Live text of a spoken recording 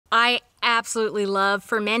I absolutely love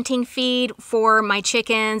fermenting feed for my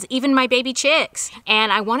chickens, even my baby chicks.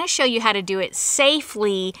 And I want to show you how to do it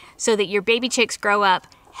safely so that your baby chicks grow up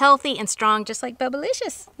healthy and strong, just like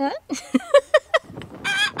Bubblicious. Huh?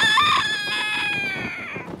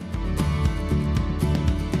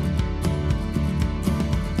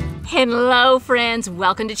 Hello friends,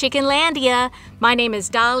 welcome to Chickenlandia. My name is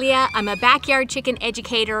Dahlia. I'm a backyard chicken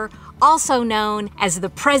educator, also known as the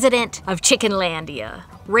president of Chickenlandia.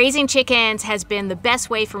 Raising chickens has been the best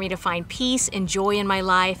way for me to find peace and joy in my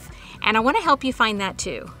life, and I want to help you find that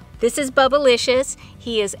too. This is Bubblicious.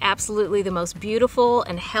 He is absolutely the most beautiful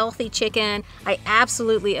and healthy chicken. I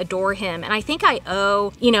absolutely adore him, and I think I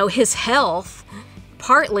owe, his health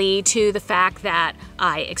partly to the fact that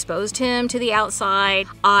I exposed him to the outside.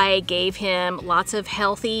 I gave him lots of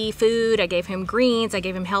healthy food. I gave him greens. I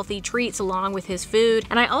gave him healthy treats along with his food.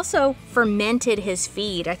 And I also fermented his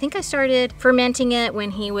feed. I think I started fermenting it when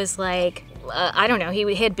he was like, I don't know,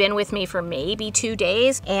 he had been with me for maybe 2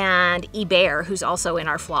 days, and E-Bear, who's also in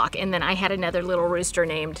our flock. And then I had another little rooster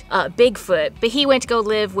named Bigfoot, but he went to go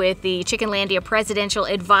live with the Chickenlandia presidential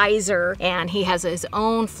advisor, and he has his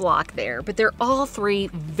own flock there. But they're all three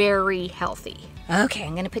very healthy. Okay,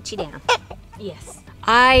 I'm gonna put you down. Yes.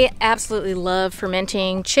 I absolutely love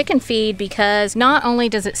fermenting chicken feed because not only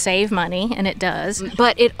does it save money, and it does,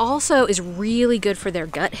 but it also is really good for their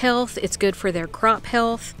gut health. It's good for their crop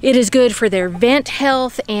health. It is good for their vent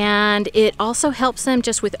health, and it also helps them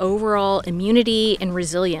just with overall immunity and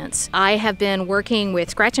resilience. I have been working with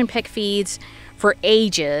scratch and peck feeds for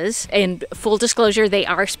ages, and full disclosure, they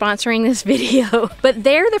are sponsoring this video, but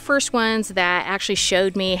they're the first ones that actually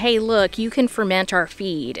showed me, hey look, you can ferment our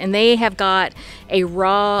feed. And they have got a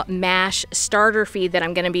raw mash starter feed that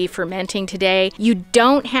I'm gonna be fermenting today. You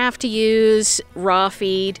don't have to use raw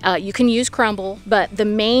feed, you can use crumble, but the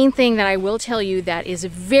main thing that I will tell you that is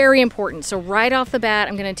very important, so right off the bat,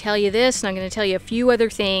 I'm gonna tell you this, and I'm gonna tell you a few other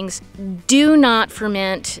things. Do not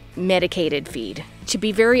ferment medicated feed. To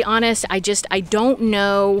be very honest, I don't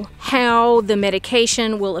know how the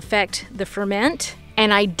medication will affect the ferment,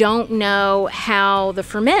 and I don't know how the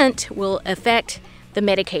ferment will affect the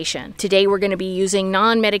medication. Today we're going to be using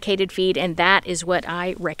non-medicated feed, and that is what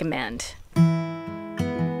I recommend.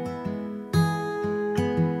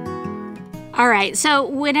 All right, so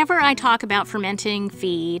whenever I talk about fermenting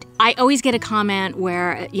feed, I always get a comment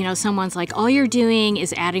where, someone's like, all you're doing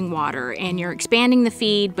is adding water and you're expanding the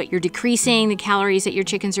feed, but you're decreasing the calories that your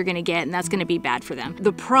chickens are gonna get, and that's gonna be bad for them.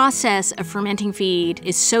 The process of fermenting feed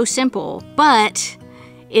is so simple, but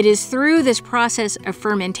it is through this process of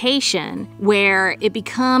fermentation where it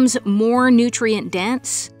becomes more nutrient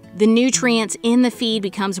dense. The nutrients in the feed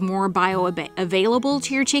becomes more bioavailable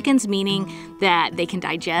to your chickens, meaning that they can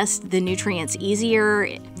digest the nutrients easier.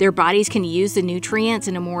 Their bodies can use the nutrients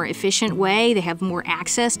in a more efficient way. They have more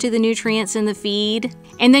access to the nutrients in the feed.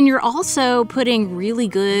 And then you're also putting really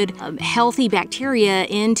good, healthy bacteria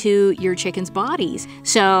into your chickens' bodies.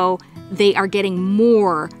 So they are getting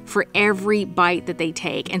more for every bite that they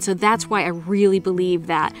take. And so that's why I really believe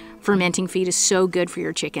that fermenting feed is so good for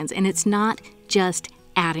your chickens. And it's not just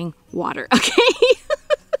adding water, okay?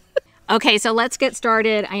 Okay, so let's get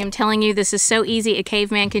started. I am telling you, this is so easy, a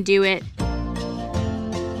caveman can do it.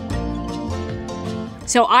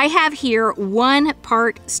 So I have here 1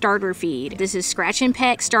 part starter feed. This is scratch and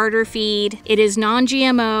peck starter feed. It is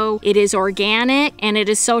non-GMO, it is organic, and it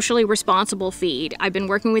is socially responsible feed. I've been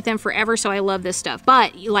working with them forever, so I love this stuff.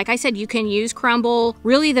 But like I said, you can use crumble.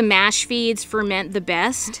 Really, the mash feeds ferment the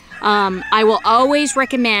best. I will always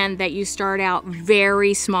recommend that you start out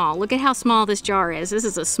very small. Look at how small this jar is. This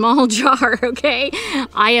is a small jar, okay?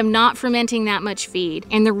 I am not fermenting that much feed.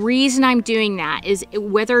 And the reason I'm doing that is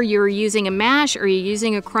whether you're using a mash or you're using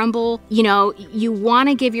a crumble, you want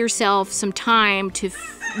to give yourself some time to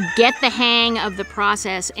get the hang of the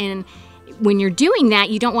process, and when you're doing that,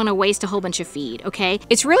 you don't want to waste a whole bunch of feed, okay?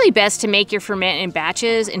 It's really best to make your ferment in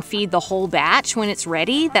batches and feed the whole batch when it's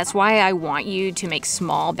ready. That's why I want you to make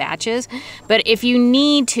small batches. But if you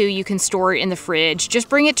need to, you can store it in the fridge. Just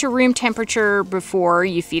bring it to room temperature before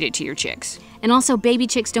you feed it to your chicks. And also, baby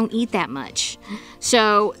chicks don't eat that much.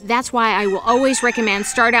 So that's why I will always recommend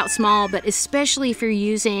start out small, but especially if you're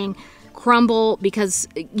using crumble, because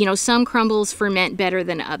some crumbles ferment better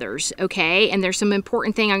than others, okay? And there's some more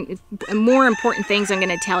important things I'm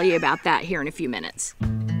gonna tell you about that here in a few minutes.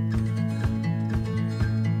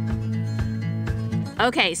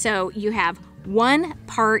 Okay, so you have 1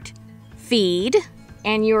 part feed,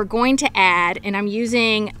 and you're going to add, and I'm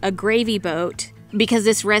using a gravy boat because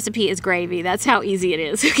this recipe is gravy. That's how easy it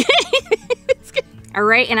is, okay? All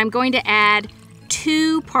right, and I'm going to add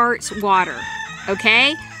 2 parts water,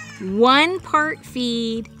 okay? 1 part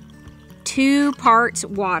feed, 2 parts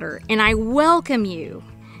water. And I welcome you,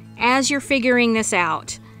 as you're figuring this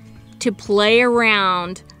out, to play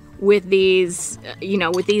around with these,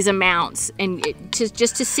 with these amounts, and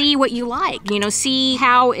just to see what you like. See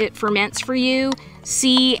how it ferments for you.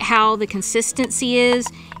 See how the consistency is.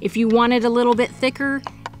 If you want it a little bit thicker,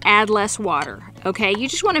 add less water, okay? You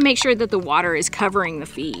just want to make sure that the water is covering the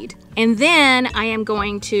feed. And then I am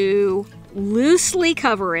going to loosely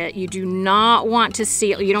cover it. You do not want to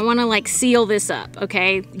seal. You don't want to like seal this up,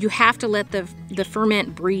 okay? You have to let the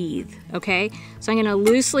ferment breathe, okay? So I'm going to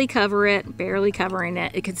loosely cover it, barely covering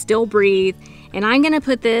it. It could still breathe. And I'm going to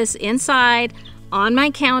put this inside on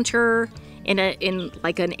my counter in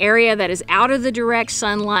like an area that is out of the direct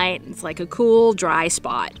sunlight. It's like a cool, dry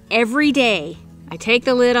spot. Every day, I take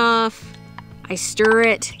the lid off, I stir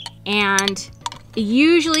it, and it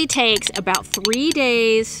usually takes about 3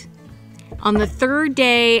 days. On the 3rd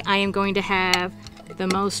day, I am going to have the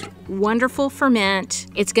most wonderful ferment.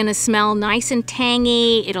 It's gonna smell nice and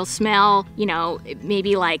tangy. It'll smell,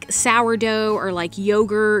 maybe like sourdough or like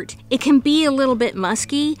yogurt. It can be a little bit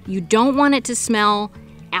musky. You don't want it to smell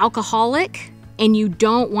alcoholic, and you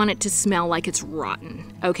don't want it to smell like it's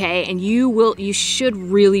rotten, okay? And you should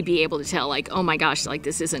really be able to tell, like, oh my gosh, like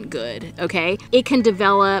this isn't good, okay? It can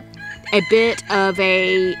develop a bit of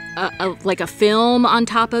like a film on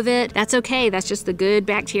top of it. That's okay, that's just the good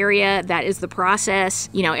bacteria. That is the process.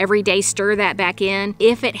 Every day stir that back in.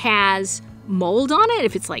 If it has mold on it,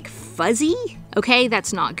 if it's like fuzzy, okay,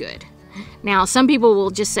 that's not good. Now, some people will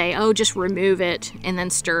just say, oh, just remove it and then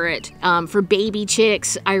stir it. For baby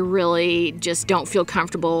chicks, I really just don't feel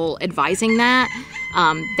comfortable advising that.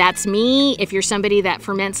 That's me. If you're somebody that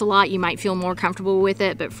ferments a lot, you might feel more comfortable with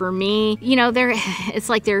it. But for me, it's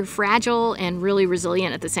like they're fragile and really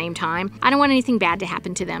resilient at the same time. I don't want anything bad to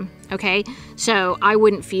happen to them, okay? So I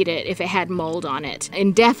wouldn't feed it if it had mold on it.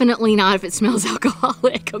 And definitely not if it smells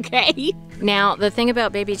alcoholic, okay? Now, the thing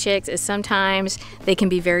about baby chicks is sometimes they can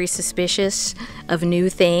be very suspicious of new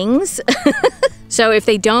things. So if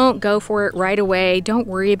they don't go for it right away, don't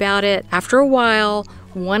worry about it. After a while,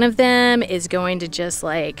 one of them is going to just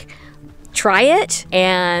like try it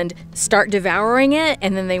and start devouring it,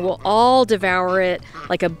 and then they will all devour it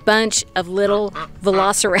like a bunch of little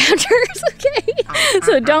velociraptors, okay?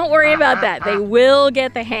 So don't worry about that. They will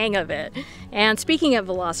get the hang of it. And speaking of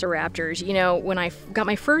velociraptors, when I got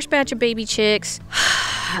my first batch of baby chicks,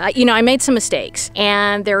 I made some mistakes,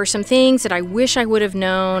 and there are some things that I wish I would have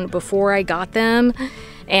known before I got them.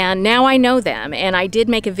 And now I know them, and I did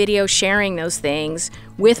make a video sharing those things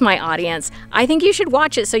with my audience. I think you should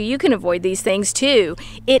watch it so you can avoid these things too.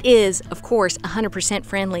 It is, of course, 100%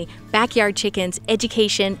 friendly backyard chickens,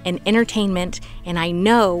 education, and entertainment, and I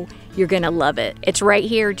know you're gonna love it. It's right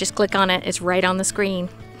here, just click on it, it's right on the screen.